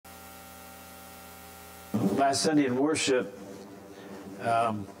Last Sunday in worship,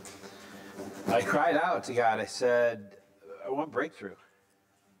 I cried out to God. I said, I want breakthrough.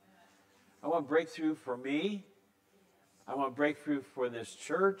 I want breakthrough for me. I want breakthrough for this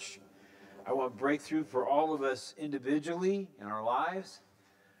church. I want breakthrough for all of us individually in our lives.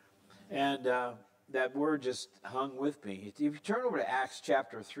 And that word just hung with me. If you turn over to Acts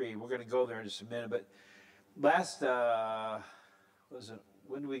chapter 3, we're going to go there in just a minute. But last,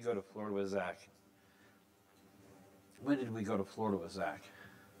 when did we go to Florida with Zach? When did we go to Florida with Zach?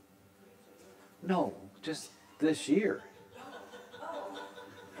 No, just this year.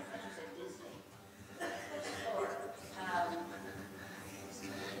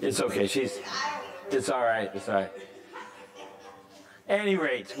 It's okay. It's all right. It's all right. At any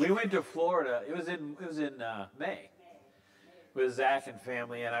rate, we went to Florida. It was in May with Zach and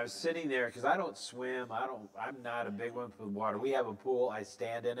family, and I was sitting there because I don't swim. I'm not a big one for the water. We have a pool. I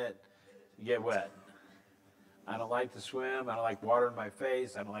stand in it. You get wet. I don't like to swim. I don't like water in my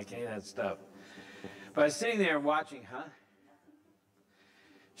face. I don't like any of that stuff. But I was sitting there watching,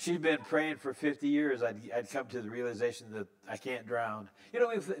 She'd been praying for 50 years. I'd come to the realization that I can't drown. You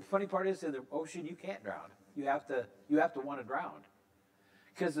know, the funny part is in the ocean, you can't drown. You have to want to drown.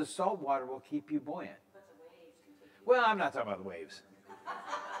 Because the salt water will keep you buoyant. Well, I'm not talking about the waves.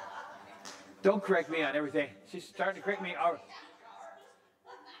 Don't correct me on everything. She's starting to correct me.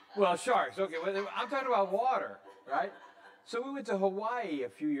 Well, sharks. Okay, well, I'm talking about water, right? So we went to Hawaii a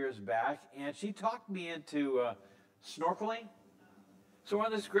few years back, and she talked me into snorkeling. So we're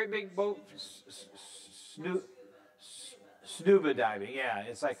on this great big boat, scuba diving. Yeah,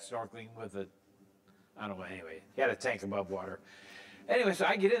 it's like snorkeling with I don't know, anyway. He had a tank above water. Anyway, so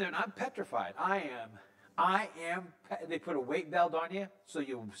I get in there, and I'm petrified. I am, they put a weight belt on you, so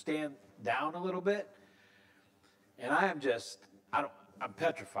you stand down a little bit. And I am just, I'm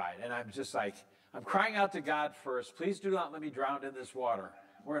petrified. And I'm just like, I'm crying out to God first. Please do not let me drown in this water.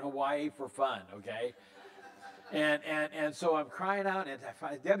 We're in Hawaii for fun, okay? And so I'm crying out, and I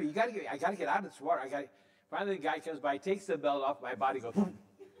find, Debbie, I gotta get out of this water. Finally the guy comes by, takes the belt off, my body goes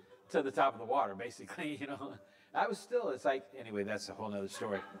to the top of the water, basically, you know. It's like, anyway, that's a whole nother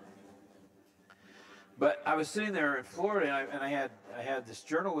story. But I was sitting there in Florida, and I had this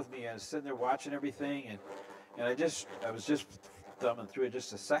journal with me. I was sitting there watching everything, and I was just thumbing through it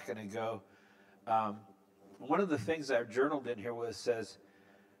just a second ago. One of the things I journaled in here says,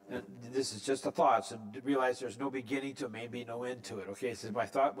 and this is just a thought, so realize there's no beginning to it, maybe no end to it. Okay, so my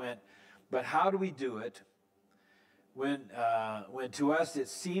thought went, but how do we do it when to us it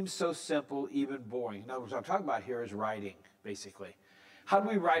seems so simple, even boring? In other words, what I'm talking about here is writing, basically. How do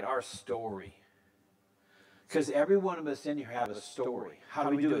we write our story? Because every one of us in here have a story. How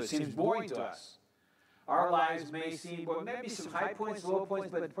do we do it? It seems boring to us. Our lives may seem, well, maybe some high points, low points,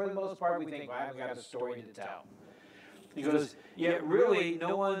 but for the most part, we think, well, I've got a story to tell. Because yet really,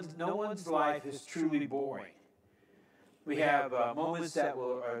 no one's life is truly boring. We have moments that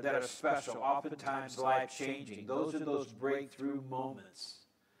are special, oftentimes life-changing. Those are those breakthrough moments.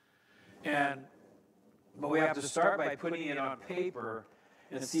 But we have to start by putting it on paper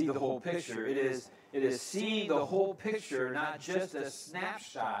and see the whole picture. It is seeing the whole picture, not just a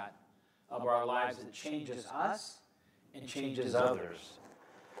snapshot of our lives that changes us and changes others.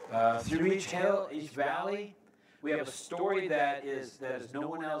 Through each hill, each valley, we have a story that no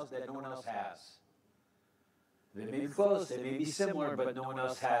one else has. They may be close, they may be similar, but no one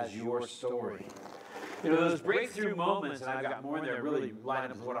else has your story. You know, those breakthrough moments, and I've got more in there really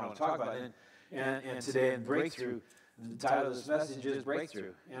line up with what I want to talk about. And today in Breakthrough, the title of this message is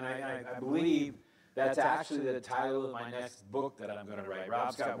Breakthrough. And I believe that's actually the title of my next book that I'm going to write.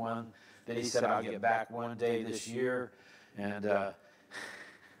 Rob's got one that he said I'll get back one day this year. And it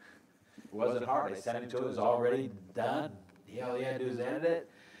wasn't hard. I sent him to it. It was already done. All he had to do is edit it.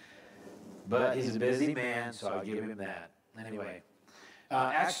 But he's a busy man, so I'll give him that. Anyway,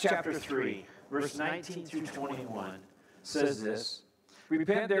 Acts chapter 3, verse 19 through 21 says this.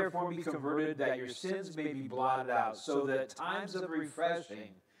 Repent therefore and be converted, that your sins may be blotted out, so that times of refreshing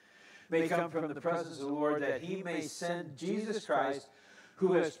may come from the presence of the Lord, that he may send Jesus Christ,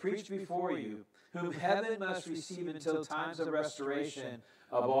 who has preached before you, whom heaven must receive until times of restoration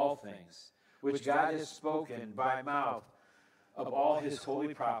of all things, which God has spoken by mouth of all his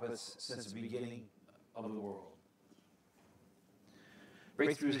holy prophets since the beginning of the world.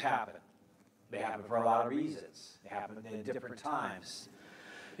 Breakthroughs happen. They happen for a lot of reasons. They happen at different times.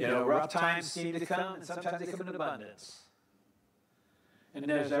 You know, rough times seem to come, and sometimes they come in abundance. And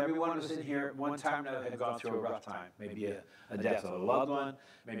there's every one of us in here at one time or another have gone through a rough time. Maybe a death of a loved one,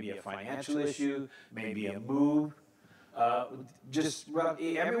 maybe a financial issue, maybe a move, just rough.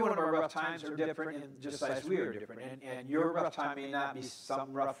 Every one of our rough times are different, and just as we are different. And your rough time may not be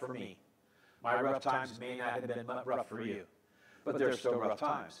some rough for me. My rough times may not have been rough for you, but they're still rough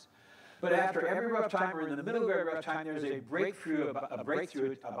times. But after every rough time, or in the middle of every rough time, there's a breakthrough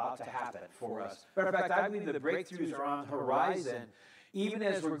about to happen for us. Matter of fact, I believe the breakthroughs are on the horizon. Even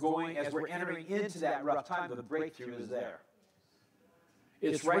as we're entering into that rough time, the breakthrough is there.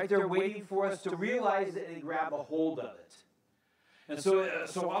 It's right there waiting for us to realize it and grab a hold of it. And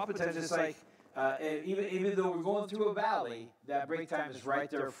so oftentimes it's like, even though we're going through a valley, that break time is right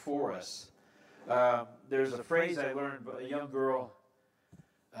there for us. There's a phrase I learned by a young girl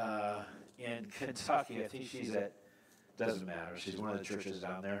in Kentucky. I think she's doesn't matter. She's one of the churches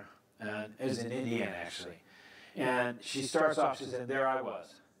down there, and is in Indiana actually. And she starts off, she said, there I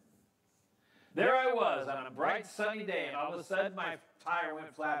was. There I was on a bright sunny day, and all of a sudden my tire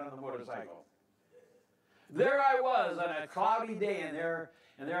went flat on the motorcycle. There I was on a cloudy day, and there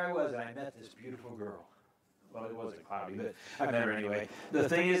I was, and I met this beautiful girl. Well, it wasn't cloudy, but I met her anyway. The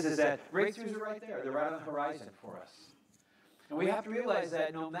thing is that breakthroughs are right there. They're right on the horizon for us. And we have to realize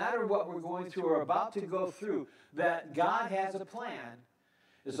that no matter what we're going through or about to go through, that God has a plan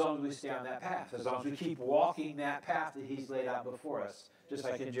as long as we stay on that path, as long as we keep walking that path that he's laid out before us, just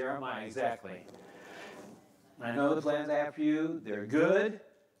like in Jeremiah, exactly. I know the plans I have for you, they're good,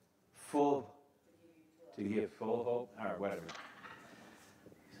 to give full hope, or whatever.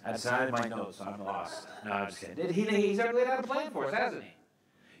 That's not in my notes, so I'm lost. No, I'm just kidding. He's already laid out a plan for us, hasn't he?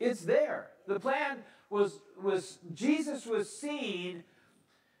 It's there. The plan was Jesus was seen.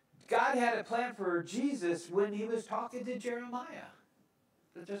 God had a plan for Jesus when he was talking to Jeremiah.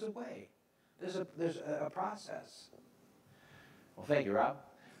 That there's a way. There's a process. Well, thank you, Rob.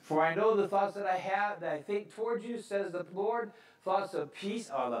 For I know the thoughts that I think towards you, says the Lord, thoughts of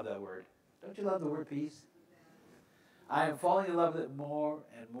peace. Oh, I love that word. Don't you love the word peace? I am falling in love with it more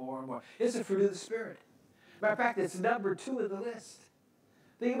and more and more. It's the fruit of the Spirit. Matter of fact, it's number 2 of the list.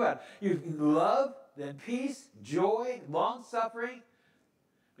 Think about it. You love, then peace, joy, long-suffering,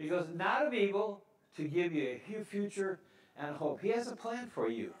 because not of evil, to give you a future and hope. He has a plan for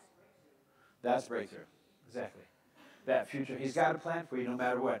you. That's breakthrough. Exactly. That future. He's got a plan for you no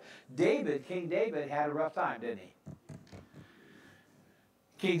matter what. King David had a rough time, didn't he?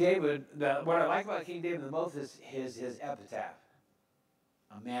 King David, what I like about King David the most is his epitaph.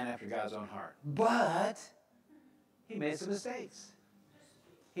 A man after God's own heart. But he made some mistakes.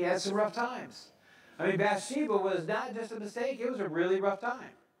 He had some rough times. I mean, Bathsheba was not just a mistake. It was a really rough time.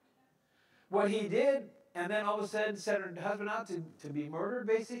 What he did, and then all of a sudden sent her husband out to be murdered,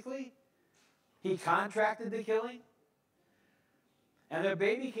 basically. He contracted the killing. And their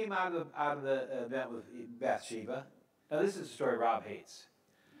baby came out of the event with Bathsheba. Now, this is a story Rob hates.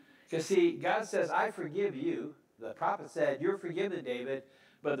 Because, see, God says, I forgive you. The prophet said, you're forgiven, David,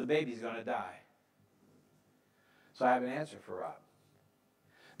 but the baby's going to die. So I have an answer for Rob.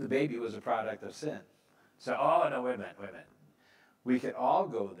 The baby was a product of sin. So, oh, no, wait a minute. We could all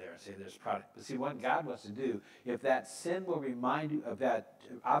go there and say there's product. But see, what God wants to do, if that sin will remind you, of that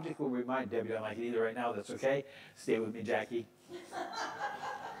object will remind Debbie, I don't like it either right now, that's okay. Stay with me, Jackie.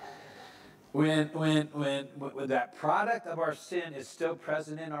 When that product of our sin is still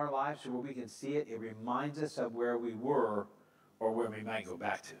present in our lives, where we can see it, it reminds us of where we were or where we might go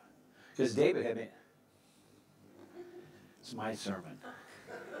back to. Because David had been, it's my sermon.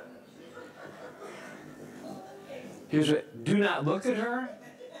 Here's what, do not look at her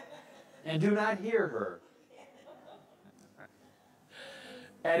and do not hear her.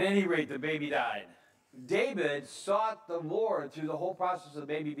 At any rate, the baby died. David sought the Lord through the whole process of the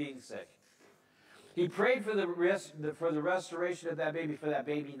baby being sick. He prayed for the restoration of that baby, for that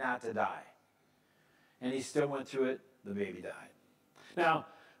baby not to die. And he still went through it, the baby died. Now,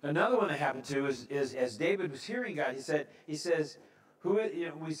 another one that happened too is as David was hearing God, he says,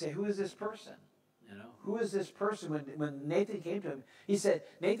 we say, who is this person? Who is this person? When Nathan came to him, he said,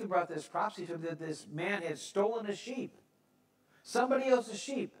 Nathan brought this prophecy to him that this man had stolen a sheep. Somebody else's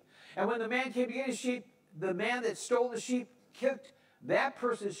sheep. And when the man came to get his sheep, the man that stole the sheep kicked that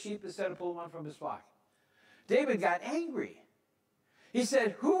person's sheep instead of pulling one from his flock. David got angry. He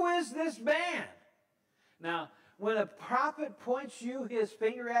said, who is this man? Now, when a prophet points his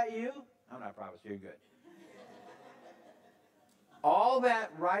finger at you, I'm not a prophet, you're good. All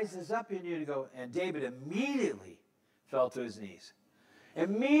that rises up in you to go, and David immediately fell to his knees.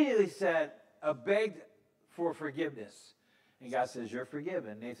 Immediately begged for forgiveness. And God says, you're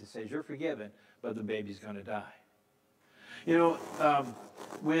forgiven. Nathan says, you're forgiven, but the baby's going to die.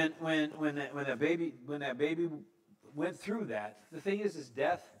 When that baby went through that, the thing is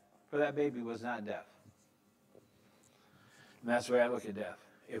death for that baby was not death. And that's the way I look at death.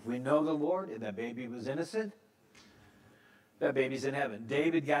 If we know the Lord and that baby was innocent, that baby's in heaven.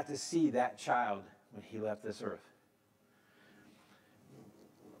 David got to see that child when he left this earth.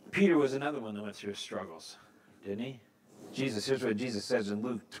 Peter was another one that went through his struggles, didn't he? Here's what Jesus says in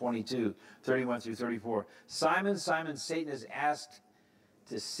Luke 22, 31 through 34. Simon, Simon, Satan has asked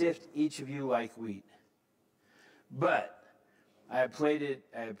to sift each of you like wheat. But I have pleaded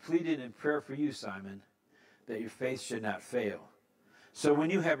in prayer for you, Simon, that your faith should not fail. So when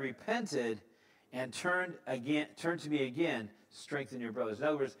you have repented and turned to me again, strengthen your brothers. In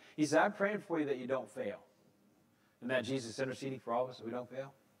other words, he said, I'm praying for you that you don't fail. Isn't that Jesus interceding for all of us that we don't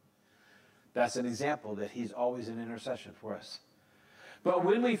fail? That's an example that he's always in intercession for us. But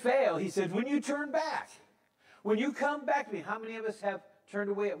when we fail, he said, when you turn back, when you come back to me, how many of us have turned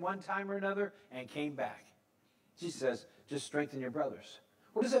away at one time or another and came back? Jesus says, just strengthen your brothers.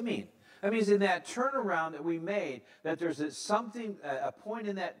 What does that mean? That means in that turnaround that we made, that there's a point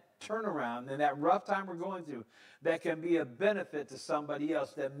in that turnaround, in that rough time we're going through, that can be a benefit to somebody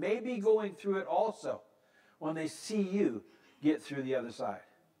else that may be going through it also when they see you get through the other side.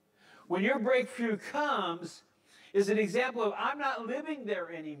 When your breakthrough comes, is an example of I'm not living there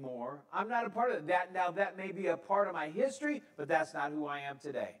anymore. I'm not a part of that. Now, that may be a part of my history, but that's not who I am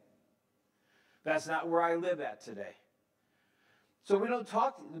today. That's not where I live at today. So we don't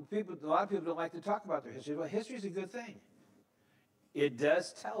talk, a lot of people don't like to talk about their history. Well, history is a good thing. It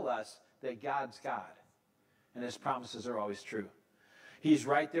does tell us that God's God, and his promises are always true. He's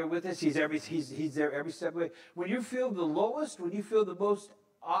right there with us. He's there every step of the way. When you feel the lowest, when you feel the most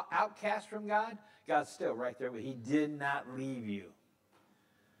outcast from God, God's still right there with you. He did not leave you.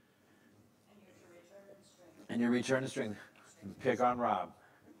 And you return to strength. Pick on Rob.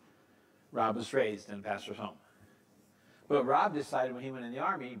 Rob was raised in a pastor's home. But Rob decided when he went in the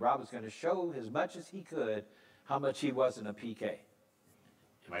Army, Rob was going to show as much as he could how much he wasn't a PK.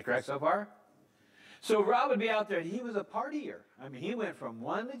 Am I correct so far? So Rob would be out there, and he was a partier. I mean, he went from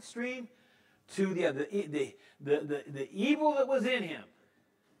one extreme to the other. The evil that was in him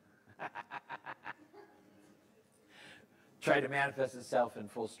tried to manifest itself in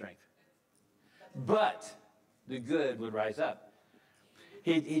full strength. But the good would rise up.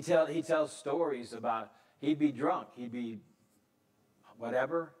 He tells stories about he'd be drunk. He'd be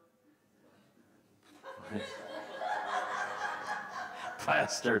whatever.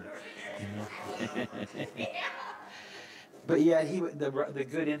 Plastered. But yet the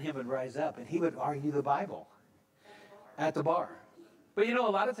good in him would rise up, and he would argue the Bible at the bar. But you know,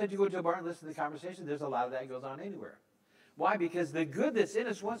 a lot of times you go to a bar and listen to the conversation, there's a lot of that goes on anywhere. Why? Because the good that's in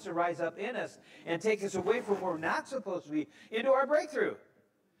us wants to rise up in us and take us away from where we're not supposed to be into our breakthrough.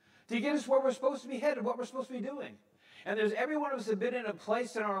 To get us where we're supposed to be headed, what we're supposed to be doing. And there's every one of us have been in a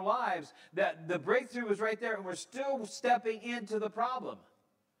place in our lives that the breakthrough is right there, and we're still stepping into the problem.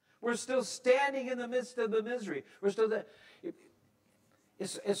 We're still standing in the midst of the misery. We're still there.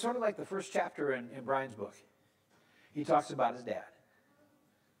 It's sort of like the first chapter in Brian's book. He talks about his dad.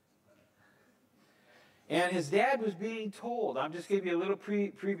 And his dad was being told, I'm just giving you a little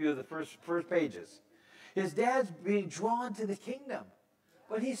preview of the first pages. His dad's being drawn to the kingdom,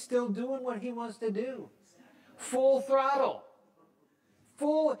 but he's still doing what he wants to do. Full throttle.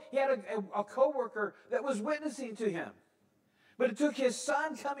 He had a coworker that was witnessing to him. But it took his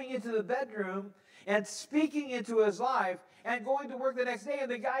son coming into the bedroom and speaking into his life and going to work the next day,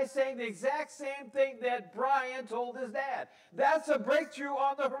 and the guy saying the exact same thing that Brian told his dad. That's a breakthrough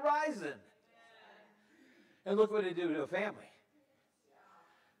on the horizon. And look what it did to a family.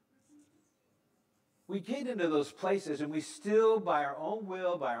 We get into those places, and we still, by our own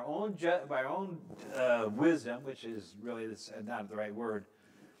will, by our own wisdom, which is really not the right word,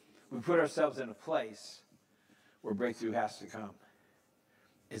 we put ourselves in a place where breakthrough has to come.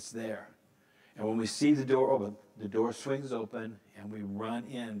 It's there. And when we see the door open, the door swings open, and we run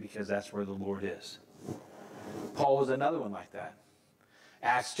in because that's where the Lord is. Paul was another one like that.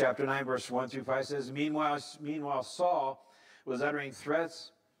 Acts chapter 9, verse 1 through 5 says, Meanwhile Saul was uttering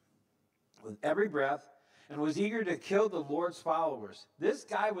threats with every breath and was eager to kill the Lord's followers. This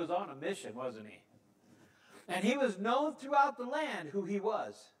guy was on a mission, wasn't he? And he was known throughout the land who he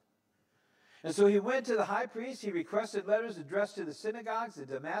was. And so he went to the high priest. He requested letters addressed to the synagogues in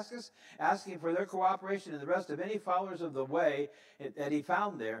Damascus, asking for their cooperation and the rest of any followers of the way that he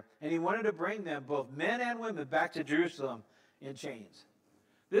found there. And he wanted to bring them, both men and women, back to Jerusalem in chains.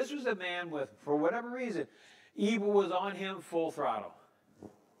 This was a man with, for whatever reason, evil was on him full throttle.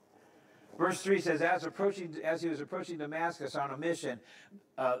 Verse 3 says, as he was approaching Damascus on a mission,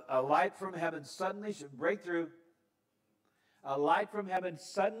 a light from heaven suddenly break through. A light from heaven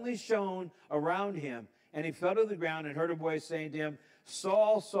suddenly shone around him, And he fell to the ground and heard a voice saying to him,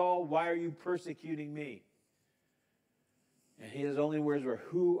 Saul, Saul, why are you persecuting me? And his only words were,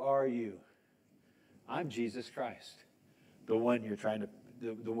 who are you? I'm Jesus Christ, the one you're trying to,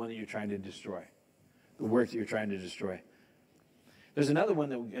 the one that you're trying to destroy, the work that you're trying to destroy. There's another one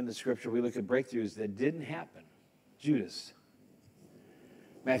that in the scripture we look at breakthroughs that didn't happen. Judas.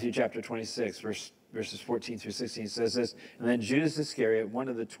 Matthew chapter 26, verses 14 through 16 says this, and then Judas Iscariot, one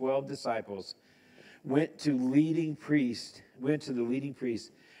of the 12 disciples, went to the leading priest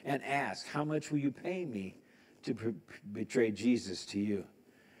and asked, how much will you pay me to betray Jesus to you?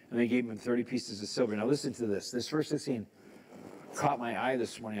 And they gave him 30 pieces of silver. Now listen to this. This verse 16 caught my eye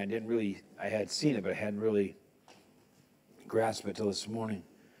this morning. I had seen it, but I hadn't really grasped it till this morning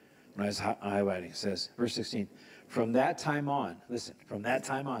when I was highlighting. It says, verse 16, from that time on, listen, from that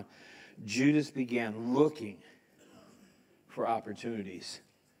time on, Judas began looking for opportunities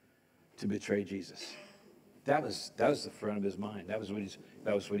to betray Jesus. That was the front of his mind. That was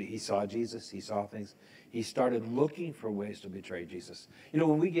what he saw Jesus. He saw things. He started looking for ways to betray Jesus. You know,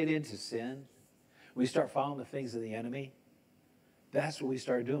 when we get into sin, we start following the things of the enemy. That's what we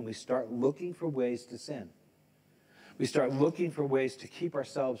start doing. We start looking for ways to sin. We start looking for ways to keep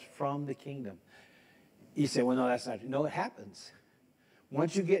ourselves from the kingdom. You say, well, no, that's not true. No, it happens.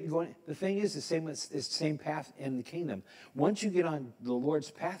 Once you get going, the thing is it's the same path in the kingdom. Once you get on the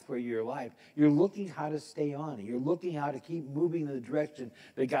Lord's pathway of your life, you're looking how to stay on it. You're looking how to keep moving in the direction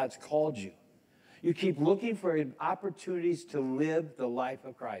that God's called you. You keep looking for opportunities to live the life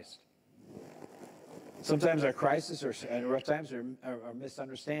of Christ. Sometimes our crisis and rough times are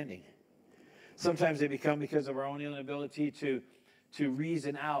misunderstanding. Sometimes they become because of our own inability to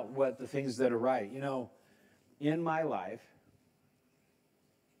reason out what the things that are right. You know, in my life,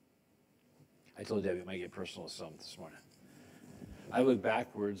 I told Debbie I might get personal with something this morning. I look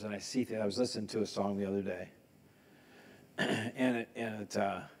backwards and I see things. I was listening to a song the other day, and it's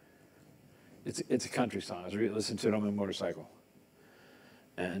a country song. I was listening to it on my motorcycle.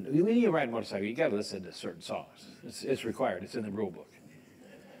 And when you ride a motorcycle, you got to listen to certain songs. It's required. It's in the rule book.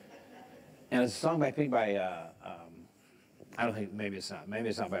 And it's a song I think by I don't think maybe it's not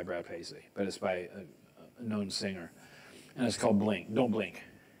by Brad Paisley, but it's by a known singer, and it's called Blink. Don't Blink.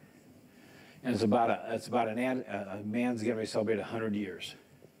 And it's about a man's getting ready to celebrate 100 years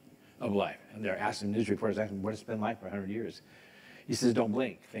of life, and they're asking news reporters what it's been like for 100 years. He says, "Don't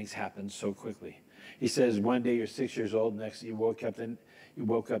blink. Things happen so quickly." He says, "One day you're 6 years old. Next you woke up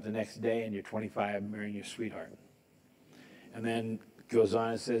the next day and you're 25, marrying your sweetheart." And then goes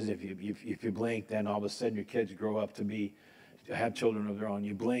on and says, if you blink, then all of a sudden your kids grow up to have children of their own.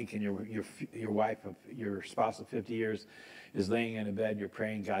 You blink and your wife, your spouse of 50 years, is laying in a bed. You're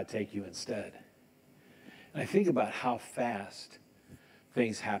praying God take you instead. And I think about how fast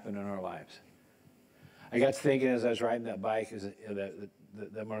things happen in our lives. I got to thinking as I was riding that bike,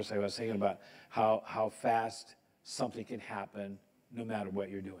 the motorcycle, I was thinking about how fast something can happen no matter what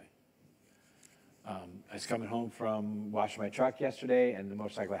you're doing. I was coming home from washing my truck yesterday, and the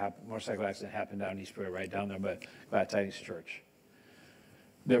motorcycle accident happened down East Prairie, right down there by Glad Tidings Church.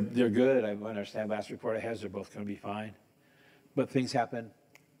 They're good. I understand last report I had, they're both going to be fine. But things happen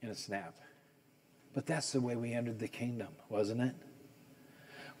in a snap. But that's the way we entered the kingdom, wasn't it?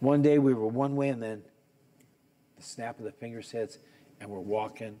 One day we were one way, and then the snap of the fingers hits, and we're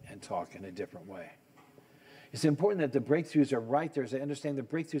walking and talking a different way. It's important that the breakthroughs are right there. As I understand, the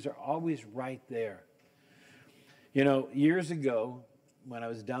breakthroughs are always right there. You know, years ago, when I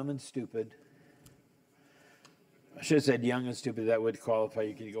was dumb and stupid, I should have said young and stupid. That would qualify.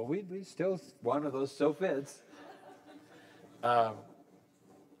 You could go, we still, one of those still fits. I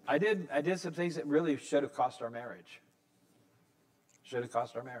did some things that really should have cost our marriage. Should have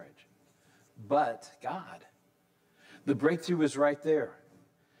cost our marriage. But God, the breakthrough was right there.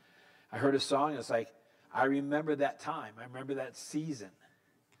 I heard a song, it's like, I remember that time. I remember that season.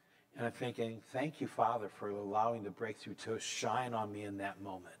 And I'm thinking, thank you, Father, for allowing the breakthrough to shine on me in that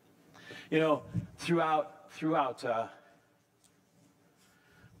moment. You know, throughout, I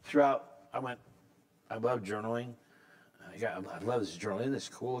love journaling. I love this journaling. Isn't this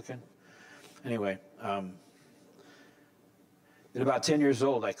cool looking? Anyway, at about 10 years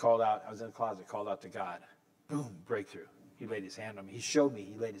old, I was in the closet, called out to God. Boom, breakthrough. He laid his hand on me. He showed me,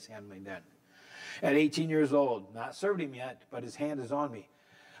 he laid his hand on me then. At 18 years old, not served him yet, but his hand is on me.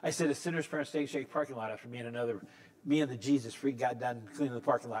 I said a sinner's prayer in Steak Shake parking lot after me and the Jesus freak got done cleaning the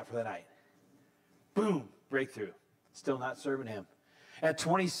parking lot for the night. Boom, breakthrough. Still not serving him. At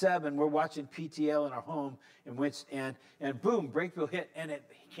 27, we're watching PTL in our home, and boom, breakthrough hit, and it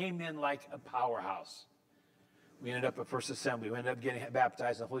came in like a powerhouse. We ended up at First Assembly. We ended up getting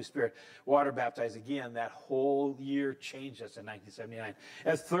baptized in the Holy Spirit, water baptized again. That whole year changed us in 1979.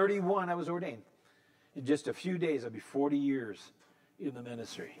 At 31, I was ordained. In just a few days, I'll be 40 years in the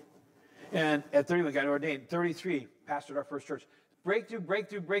ministry. And at 31, got ordained. 33, pastored our first church. Breakthrough,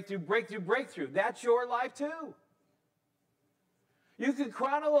 breakthrough, breakthrough, breakthrough, breakthrough. That's your life too. You can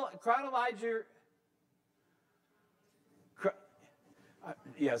chronologize your...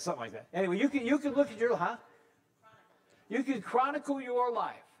 yeah, something like that. Anyway, you can look at your... You can chronicle your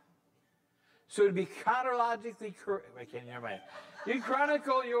life. So to be chronologically correct... I can't hear my... You can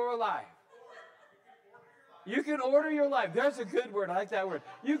chronicle your life. You can order your life. There's a good word. I like that word.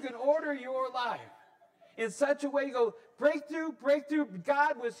 You can order your life in such a way you go, breakthrough, breakthrough.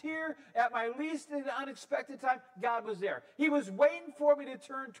 God was here at my least unexpected time. God was there. He was waiting for me to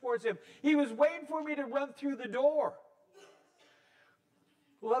turn towards him. He was waiting for me to run through the door.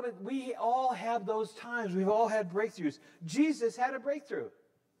 Beloved, we all have those times. We've all had breakthroughs. Jesus had a breakthrough.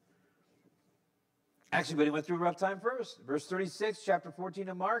 Actually, but he went through a rough time first. Verse 36, chapter 14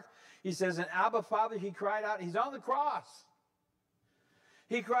 of Mark, he says, "And Abba, Father," he cried out. He's on the cross.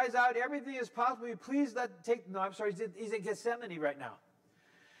 He cries out, "Everything is possible. Please let take..." No, I'm sorry. He's in Gethsemane right now.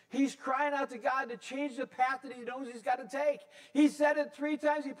 He's crying out to God to change the path that he knows he's got to take. He said it 3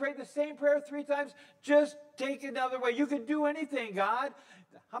 times. He prayed the same prayer 3 times. Just take another way. You can do anything, God.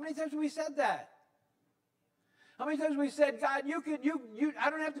 How many times have we said that? How many times have we said, God, I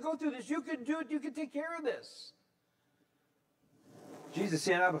don't have to go through this. You can do it. You can take care of this. Jesus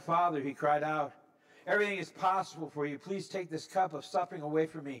said, "Abba, Father," he cried out, "everything is possible for you. Please take this cup of suffering away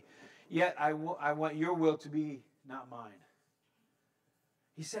from me. Yet I want your will to be, not mine."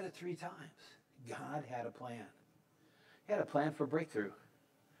 He said it 3 times. God had a plan. He had a plan for breakthrough.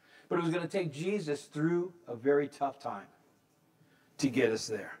 But it was going to take Jesus through a very tough time to get us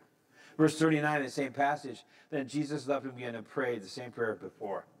there. Verse 39 in the same passage, "Then Jesus left him again and prayed," the same prayer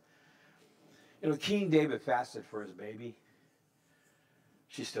before. You know, King David fasted for his baby.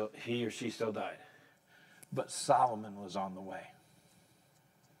 He or she still died. But Solomon was on the way.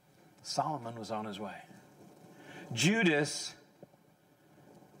 Solomon was on his way. Judas,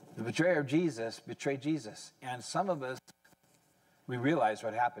 the betrayer of Jesus, betrayed Jesus. And some of us, we realize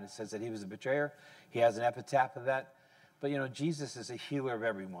what happened. It says that he was a betrayer. He has an epitaph of that. But, you know, Jesus is a healer of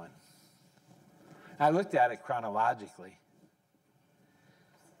everyone. I looked at it chronologically.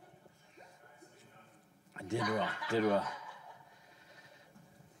 I did well.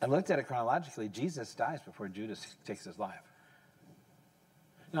 I looked at it chronologically. Jesus dies before Judas takes his life.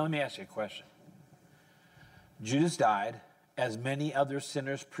 Now, let me ask you a question. Judas died as many other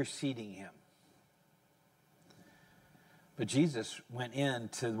sinners preceding him. But Jesus went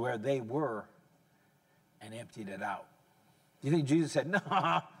into where they were and emptied it out. Do you think Jesus said, "No,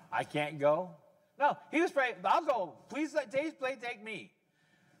 I can't go"? No, he was praying, "I'll go. Please take me."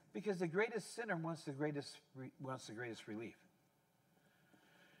 Because the greatest sinner wants the greatest relief.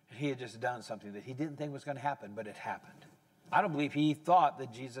 And he had just done something that he didn't think was going to happen, but it happened. I don't believe he thought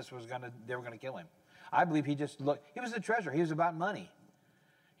that they were going to kill him. I believe he just looked. He was a treasurer. He was about money.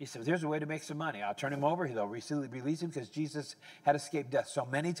 He said, "There's a way to make some money. I'll turn him over. They'll release him," because Jesus had escaped death so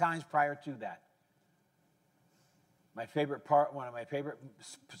many times prior to that. My favorite part, one of my favorite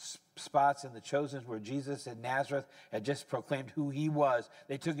spots in The Chosen, where Jesus in Nazareth had just proclaimed who he was.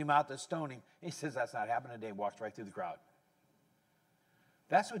 They took him out to stone him. He says, "That's not happening today." Walks right through the crowd.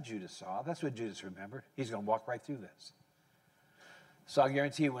 That's what Judas saw. That's what Judas remembered. He's going to walk right through this. So I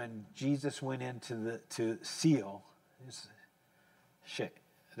guarantee you, when Jesus went into to seal, did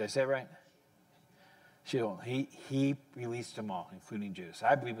I say it right? He released them all, including Judas.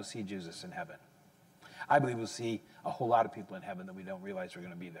 I believe we'll see Jesus in heaven. I believe we'll see a whole lot of people in heaven that we don't realize are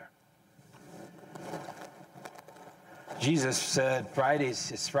going to be there. Jesus said,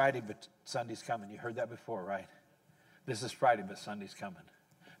 it's Friday, but Sunday's coming. You heard that before, right? This is Friday, but Sunday's coming.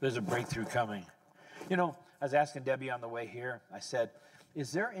 There's a breakthrough coming. You know, I was asking Debbie on the way here, I said,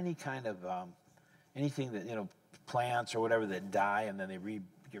 is there any kind of, anything that, plants or whatever that die and then they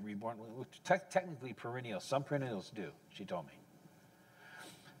get reborn? Technically perennials. Some perennials do, she told me.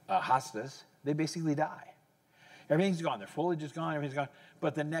 Hostas, they basically die. Everything's gone. Their foliage is gone. Everything's gone.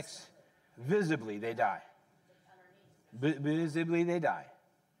 But the next, visibly, they die. Visibly, they die.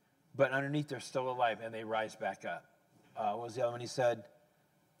 But underneath, they're still alive, and they rise back up. What was the other one he said?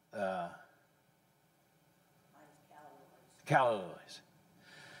 Calla lilies.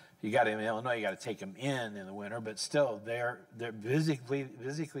 You got to, in Illinois, you got to take them in the winter, but still, they're visually, they're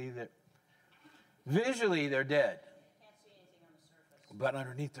dead. Can't see anything on the surface. But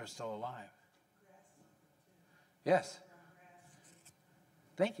underneath, they're still alive. Yes.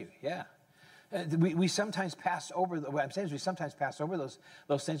 Thank you. Yeah. We sometimes pass over, what I'm saying is we sometimes pass over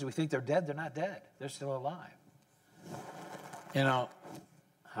those things. We think they're dead. They're not dead. They're still alive. You know,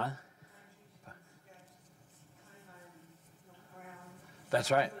 huh?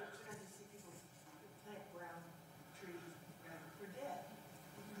 That's right.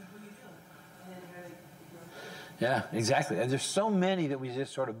 Yeah, exactly. And there's so many that we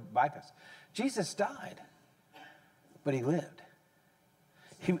just sort of bypass. Jesus died, but he lived.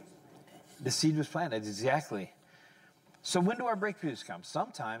 The seed was planted, exactly. So when do our breakthroughs come?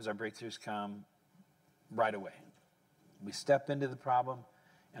 Sometimes our breakthroughs come right away. We step into the problem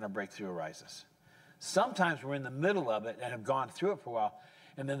and our breakthrough arises. Sometimes we're in the middle of it and have gone through it for a while,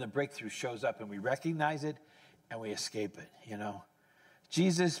 and then the breakthrough shows up and we recognize it and we escape it, you know.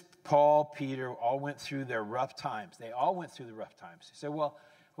 Jesus, Paul, Peter all went through their rough times. They all went through the rough times. You say, well,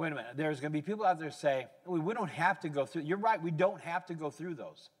 wait a minute. There's going to be people out there who say, we don't have to go through. You're right. We don't have to go through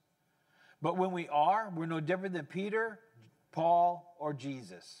those. But when we are, we're no different than Peter, Paul, or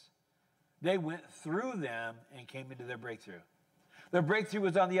Jesus. They went through them and came into their breakthrough. Their breakthrough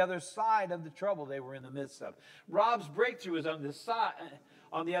was on the other side of the trouble they were in the midst of. Rob's breakthrough was on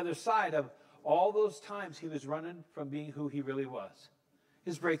the other side of all those times he was running from being who he really was.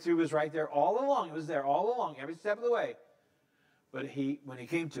 His breakthrough was right there all along. It was there all along, every step of the way. But when he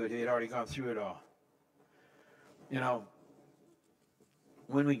came to it, he had already gone through it all. You know,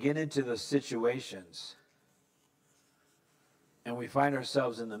 when we get into those situations and we find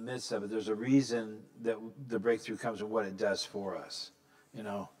ourselves in the midst of it, there's a reason that the breakthrough comes and what it does for us. You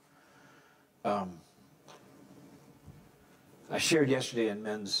know, I shared yesterday in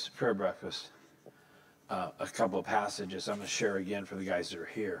men's prayer breakfast a couple of passages. I'm going to share again for the guys that are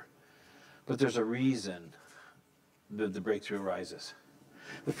here. But there's a reason that the breakthrough arises.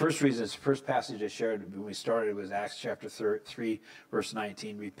 The first reason is the first passage I shared when we started was Acts chapter 3, verse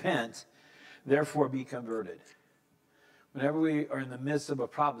 19. Repent, therefore be converted. Whenever we are in the midst of a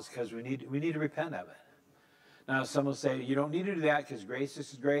problem, it's because we need to repent of it. Now, some will say, you don't need to do that because grace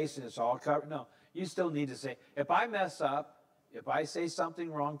is grace and it's all covered. No, you still need to say, if I mess up, if I say something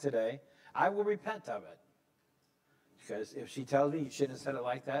wrong today, I will repent of it. Because if she tells me you shouldn't have said it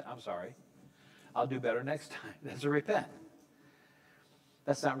like that, I'm sorry. I'll do better next time. That's a repent.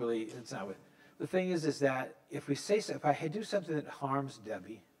 It's not what. The thing is that if I do something that harms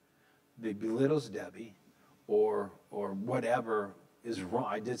Debbie, that belittles Debbie, or whatever is wrong,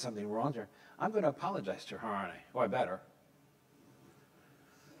 I did something wrong to her, I'm going to apologize to her, aren't I? Oh, I better.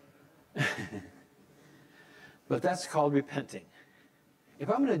 But that's called repenting. If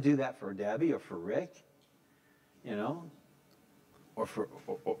I'm going to do that for Debbie or for Rick, you know, or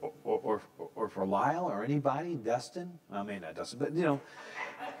for Lyle or anybody, Dustin, well, maybe not Dustin, but you know,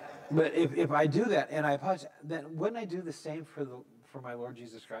 but if I do that and I apologize, then wouldn't I do the same for my Lord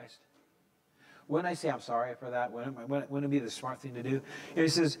Jesus Christ? Wouldn't I say I'm sorry for that? Wouldn't it be the smart thing to do?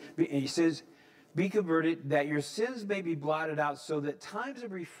 And he says, be converted that your sins may be blotted out so that times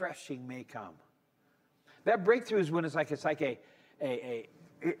of refreshing may come. That breakthrough is when it's like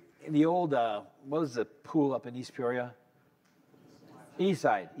the old, what was the pool up in East Peoria? East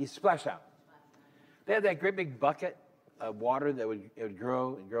side, Splash Down. They had that great big bucket of water that would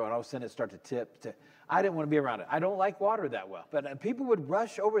grow and grow, and all of a sudden it'd start to tip. I didn't want to be around it. I don't like water that well. But people would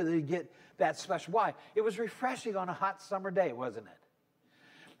rush over there to get that splash. Why? It was refreshing on a hot summer day, wasn't it?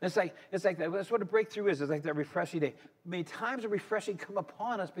 It's like that's what a breakthrough is. It's like that refreshing day. May times of refreshing come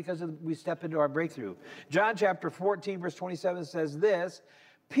upon us because we step into our breakthrough. John chapter 14, verse 27 says this,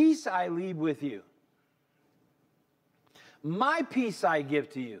 peace I leave with you. My peace I give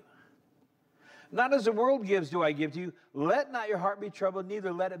to you. Not as the world gives do I give to you. Let not your heart be troubled,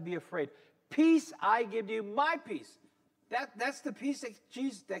 neither let it be afraid. Peace I give to you, my peace. That's the peace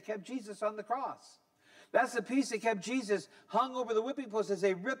that kept Jesus on the cross. That's the peace that kept Jesus hung over the whipping post as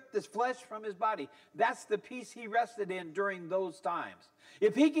they ripped this flesh from his body. That's the peace he rested in during those times.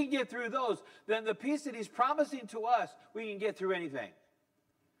 If he can get through those, then the peace that he's promising to us, we can get through anything.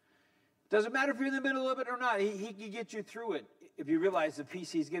 Doesn't matter if you're in the middle of it or not. He can get you through it if you realize the peace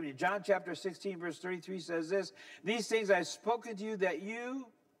he's given you. John chapter 16, verse 33 says this, these things I have spoken to you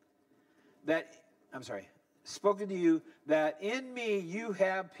that in me you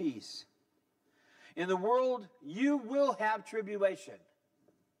have peace. In the world, you will have tribulation.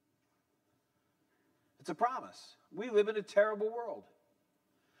 It's a promise. We live in a terrible world.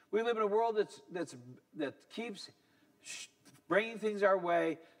 We live in a world that keeps bringing things our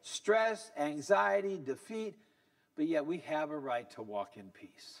way, stress, anxiety, defeat, but yet we have a right to walk in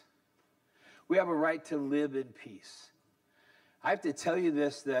peace. We have a right to live in peace. I have to tell you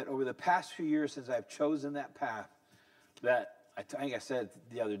this, that over the past few years since I've chosen that path, that I think I said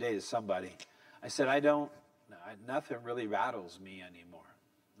the other day to somebody, I said, nothing really rattles me anymore.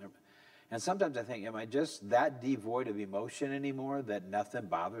 And sometimes I think, am I just that devoid of emotion anymore that nothing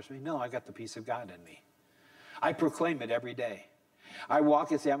bothers me? No, I got the peace of God in me. I proclaim it every day. I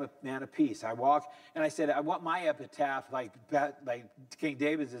walk and say, I'm a man of peace. I walk and I said, I want my epitaph, like King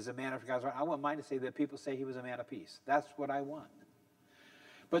David's is a man after God's heart. I want mine to say that people say he was a man of peace. That's what I want.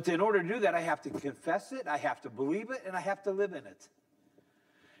 But in order to do that, I have to confess it, I have to believe it, and I have to live in it.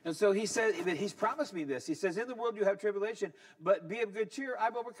 And so he said, he's promised me this. He says, in the world you have tribulation, but be of good cheer.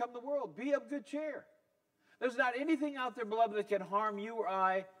 I've overcome the world. Be of good cheer. There's not anything out there, beloved, that can harm you or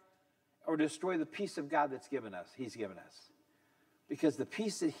I or destroy the peace of God that's given us. He's given us. Because the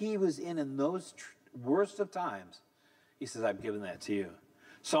peace that he was in those worst of times, he says, I've given that to you.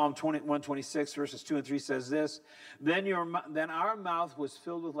 Psalm 126, verses 2 and 3 says this, then our mouth was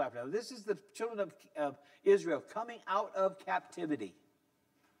filled with laughter. Now, this is the children of Israel coming out of captivity.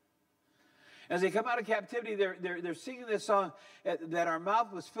 As they come out of captivity, they're singing this song, that our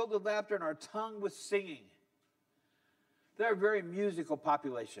mouth was filled with laughter and our tongue was singing. They're a very musical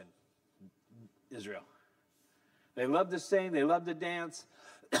population, Israel. They love to sing. They love to dance.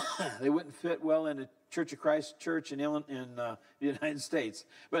 They wouldn't fit well in a Church of Christ church in the United States.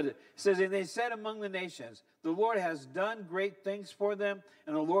 But it says, and they said among the nations, the Lord has done great things for them,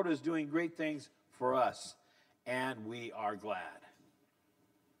 and the Lord is doing great things for us, and we are glad.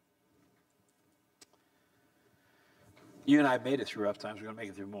 You and I have made it through rough times. We're going to make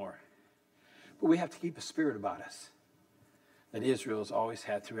it through more. But we have to keep a spirit about us that Israel has always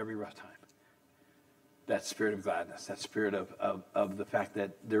had through every rough time. That spirit of gladness, that spirit of the fact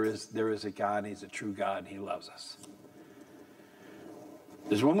that there is a God, and he's a true God, and he loves us.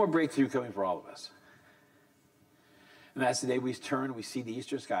 There's one more breakthrough coming for all of us. And that's the day we turn, we see the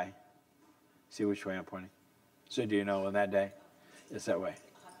Easter sky. See which way I'm pointing? So do you know on that day? It's that way.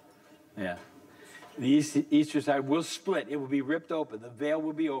 Yeah. The Easter side will split. It will be ripped open. The veil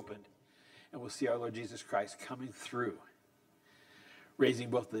will be opened. And we'll see our Lord Jesus Christ coming through, raising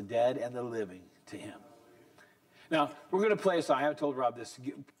both the dead and the living to him. Now, we're going to play a song. I haven't told Rob this.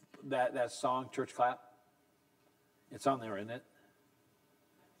 That song, Church Clap. It's on there, isn't it?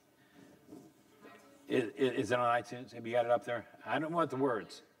 Is it on iTunes? Have you got it up there? I don't want the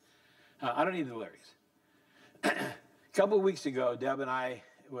words. I don't need the lyrics. A couple of weeks ago, Deb and I,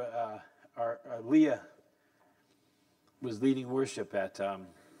 Leah was leading worship at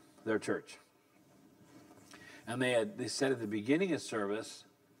their church. And they said at the beginning of service,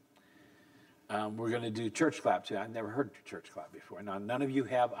 we're going to do church clap too. I've never heard church clap before. Now, none of you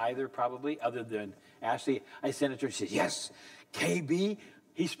have either, probably, other than Ashley. I sent it to her. She said, yes, KB,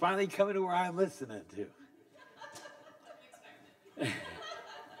 he's finally coming to where I'm listening to.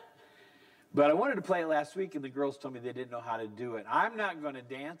 But I wanted to play it last week, and the girls told me they didn't know how to do it. I'm not going to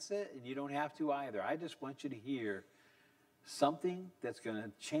dance it, and you don't have to either. I just want you to hear something that's going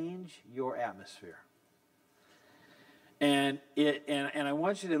to change your atmosphere. And I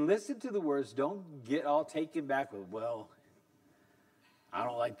want you to listen to the words. Don't get all taken back with, well, I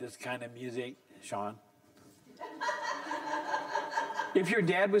don't like this kind of music, Sean. If your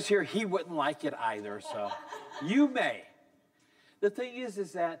dad was here, he wouldn't like it either, so you may. The thing is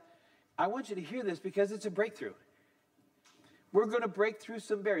that I want you to hear this because it's a breakthrough. We're going to break through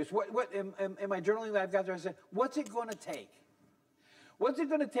some barriers. What in my journaling that I've got there, I said, what's it going to take? What's it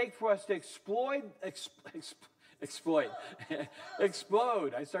going to take for us to explode. I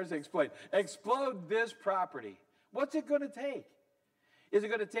started to explode. Explode this property. What's it going to take? Is it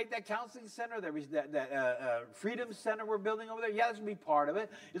going to take that counseling center, that freedom center we're building over there? Yeah, that's going to be part of it.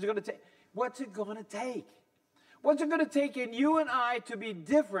 Is it going to take? What's it going to take? What's it going to take in you and I to be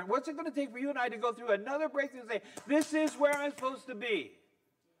different? What's it going to take for you and I to go through another breakthrough and say, this is where I'm supposed to be?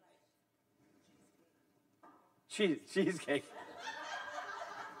 Cheesecake.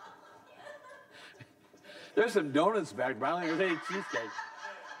 There's some donuts back, but I don't even think cheesecake.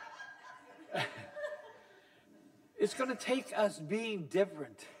 It's going to take us being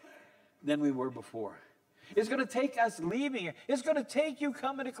different than we were before. It's going to take us leaving here. It's going to take you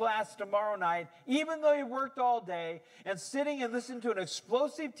coming to class tomorrow night, even though you worked all day, and sitting and listening to an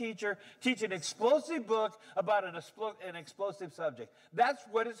explosive teacher teach an explosive book about an explosive subject. That's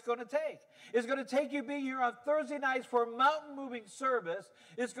what it's going to take. It's going to take you being here on Thursday nights for a mountain moving service.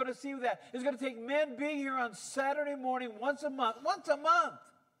 It's going to see that. It's going to take men being here on Saturday morning once a month. Once a month.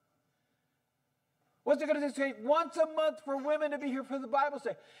 What's it going to take once a month for women to be here for the Bible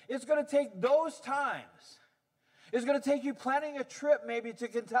study? It's going to take those times. It's going to take you planning a trip maybe to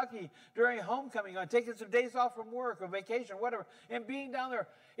Kentucky during homecoming, or taking some days off from work or vacation, whatever, and being down there.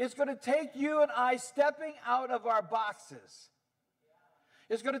 It's going to take you and I stepping out of our boxes.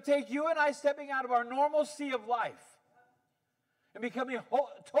 It's going to take you and I stepping out of our normal sea of life and becoming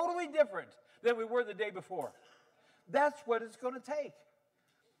totally different than we were the day before. That's what it's going to take.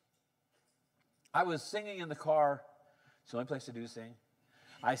 I was singing in the car. It's the only place to do sing.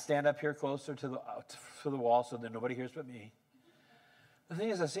 I stand up here closer to the wall so that nobody hears but me. The thing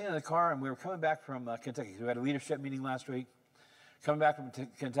is, I was sitting in the car, and we were coming back from Kentucky. We had a leadership meeting last week. Coming back from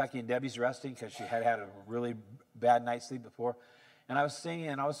Kentucky, and Debbie's resting because she had a really bad night's sleep before. And I was singing,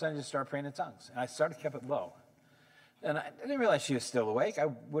 and all of a sudden, I just started praying in tongues. And I kept it low. And I didn't realize she was still awake. I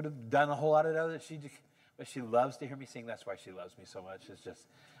would have done a whole lot of that. But she loves to hear me sing. That's why she loves me so much. It's just,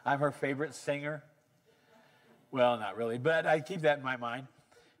 I'm her favorite singer. Well, not really, but I keep that in my mind.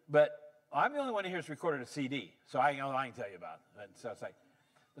 But I'm the only one who hears recorded a CD, so I can tell you about it. And so it's like,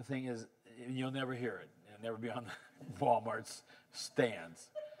 the thing is, you'll never hear it. It'll never be on the Walmart's stands.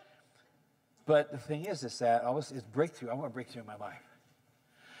 But the thing is that it's breakthrough. I want breakthrough in my life.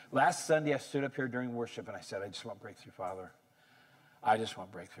 Last Sunday, I stood up here during worship, and I said, I just want breakthrough, Father. I just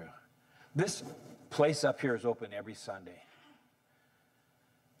want breakthrough. This place up here is open every Sunday.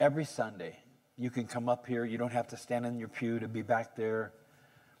 Every Sunday. You can come up here. You don't have to stand in your pew to be back there.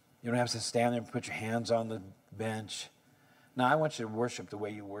 You don't have to stand there and put your hands on the bench. Now, I want you to worship the way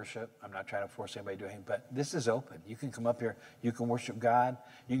you worship. I'm not trying to force anybody to do anything, but this is open. You can come up here. You can worship God.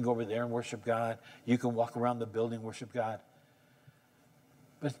 You can go over there and worship God. You can walk around the building and worship God.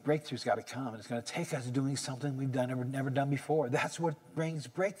 But breakthrough's got to come. It's going to take us doing something we've never done before. That's what brings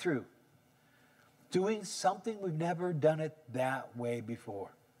breakthrough. Doing something we've never done it that way before.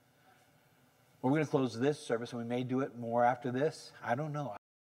 We're going to close this service, and we may do it more after this. I don't know.